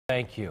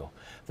Thank you.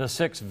 The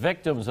 6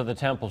 victims of the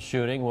Temple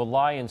shooting will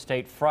lie in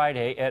state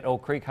Friday at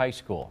Oak Creek High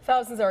School.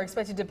 Thousands are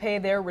expected to pay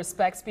their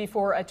respects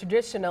before a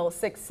traditional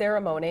Sikh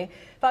ceremony.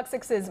 Fox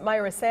 6's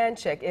Myra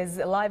Sanchik is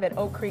live at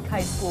Oak Creek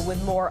High School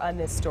with more on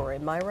this story.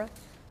 Myra?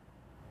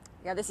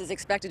 Yeah, this is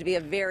expected to be a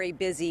very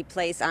busy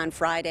place on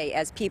Friday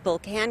as people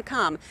can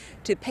come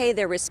to pay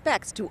their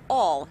respects to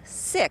all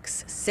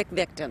 6 Sikh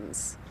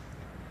victims.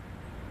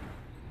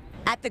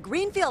 At the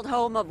Greenfield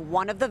home of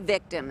one of the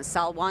victims,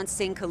 Salwan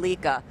Singh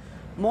Kalika,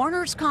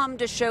 mourners come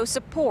to show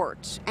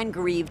support and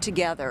grieve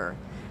together.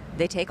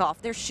 They take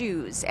off their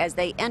shoes as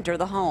they enter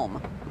the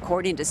home,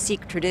 according to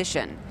Sikh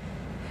tradition.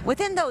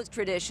 Within those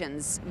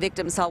traditions,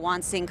 victim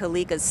Salwan Singh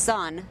Kalika's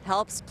son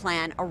helps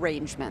plan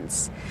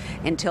arrangements.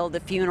 Until the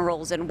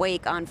funerals and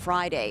wake on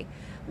Friday,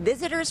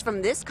 visitors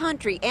from this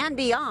country and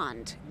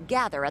beyond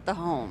gather at the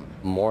home.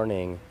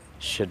 Mourning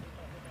should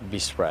be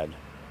spread.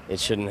 It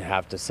shouldn't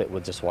have to sit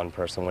with just one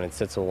person. When it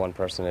sits with one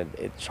person,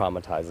 it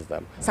traumatizes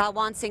them.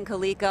 Salwan Singh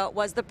Kalika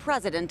was the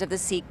president of the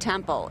Sikh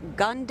temple,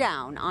 gunned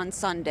down on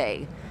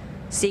Sunday.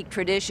 Sikh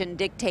tradition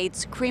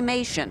dictates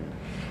cremation,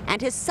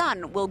 and his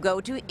son will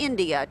go to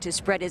India to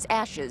spread his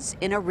ashes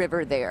in a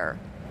river there.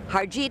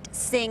 Harjit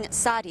Singh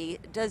Sati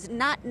does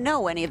not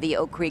know any of the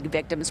Oak Creek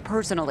victims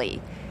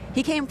personally.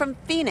 He came from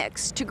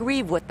Phoenix to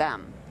grieve with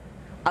them.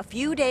 A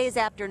few days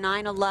after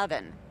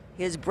 9/11,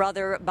 his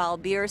brother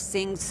Balbir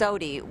Singh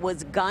Sodhi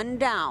was gunned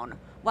down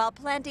while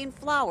planting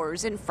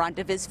flowers in front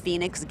of his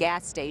Phoenix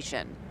gas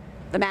station.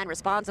 The man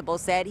responsible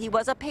said he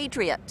was a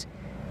patriot.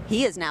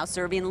 He is now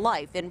serving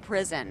life in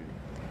prison.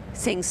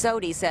 Singh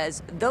Sodhi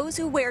says those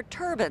who wear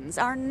turbans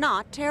are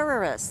not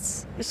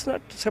terrorists. It's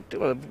not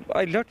acceptable.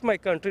 I left my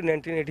country in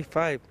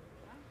 1985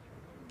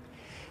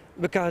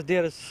 because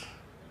there is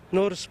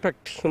no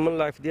respect human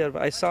life there.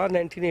 I saw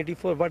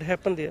 1984, what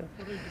happened there.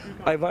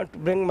 I want to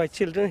bring my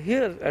children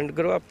here and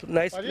grow up in a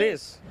nice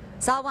place.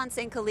 Salwan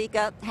Singh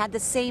Kalika had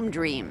the same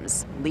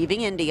dreams,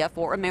 leaving India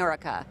for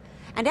America.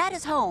 And at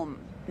his home,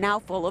 now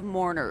full of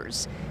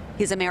mourners,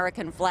 his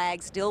American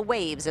flag still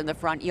waves in the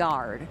front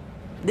yard.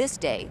 This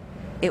day,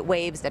 it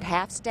waves at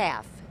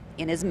half-staff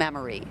in his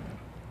memory.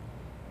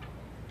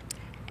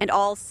 And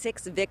all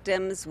 6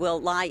 victims will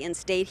lie in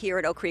state here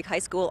at Oak Creek High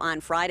School on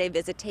Friday.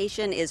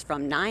 Visitation is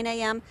from 9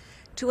 a.m.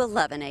 to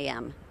 11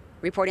 a.m.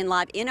 Reporting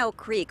live in Oak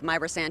Creek,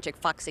 Myra Sanchik,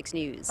 Fox 6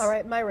 News. All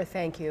right, Myra,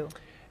 thank you.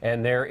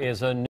 And there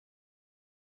is a